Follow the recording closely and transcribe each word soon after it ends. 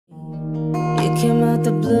came out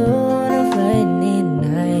the blue on a rainy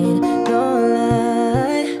night. No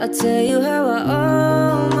lie, I'll tell you how I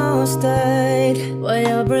almost died while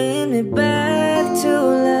you're bringing me back to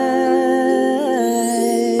life.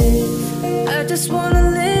 I just wanna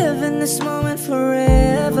live in this moment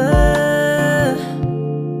forever,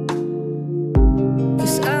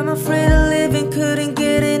 'cause I'm afraid of living couldn't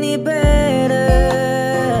get any better.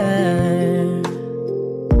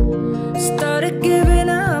 Started giving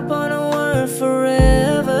up on a word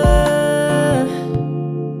forever.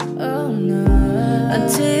 Oh no,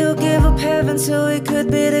 until you give up heaven so we could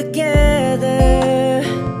be together.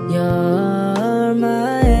 You're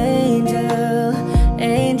my angel,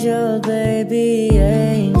 angel baby,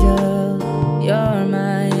 angel. You're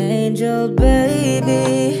my angel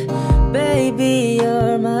baby, baby.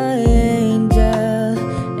 You're my angel,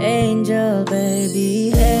 angel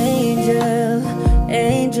baby, angel,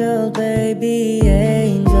 angel baby,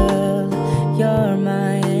 angel. You're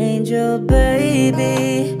my angel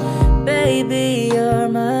baby, baby. You're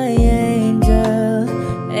my angel,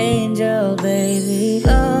 angel baby.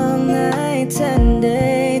 Long nights and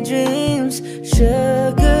daydreams,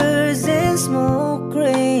 sugars and smoke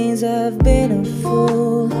rings. I've been a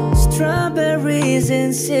fool. Strawberries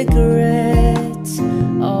and cigarettes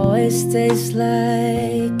always taste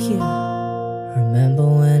like you. Remember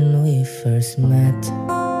when we first met?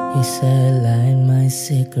 You said light my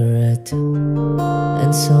cigarette,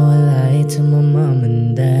 and so I lied to my mom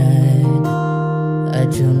and dad. I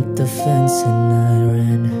jumped the fence and I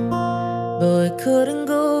ran, but we couldn't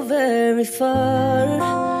go very far,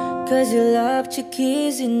 'cause you locked your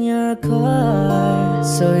keys in your car.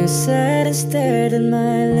 So you sat and stared at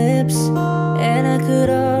my lips, and I could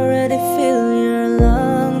already feel your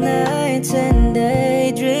long nights and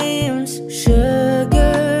daydreams,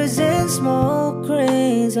 sugars and smoke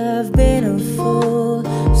rings. I've been a fool.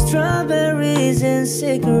 Strawberries and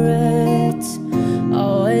cigarettes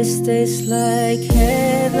always taste like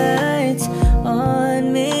headlights on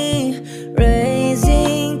me,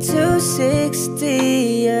 raising to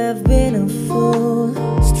 60. I've been a fool.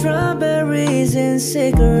 Strawberries and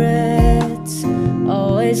cigarettes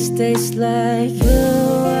always taste like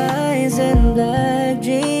blue eyes and black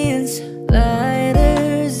jeans,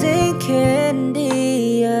 lighters and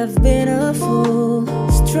candy. I've been a fool.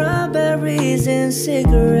 Strawberries and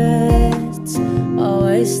cigarettes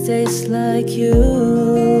always taste like you.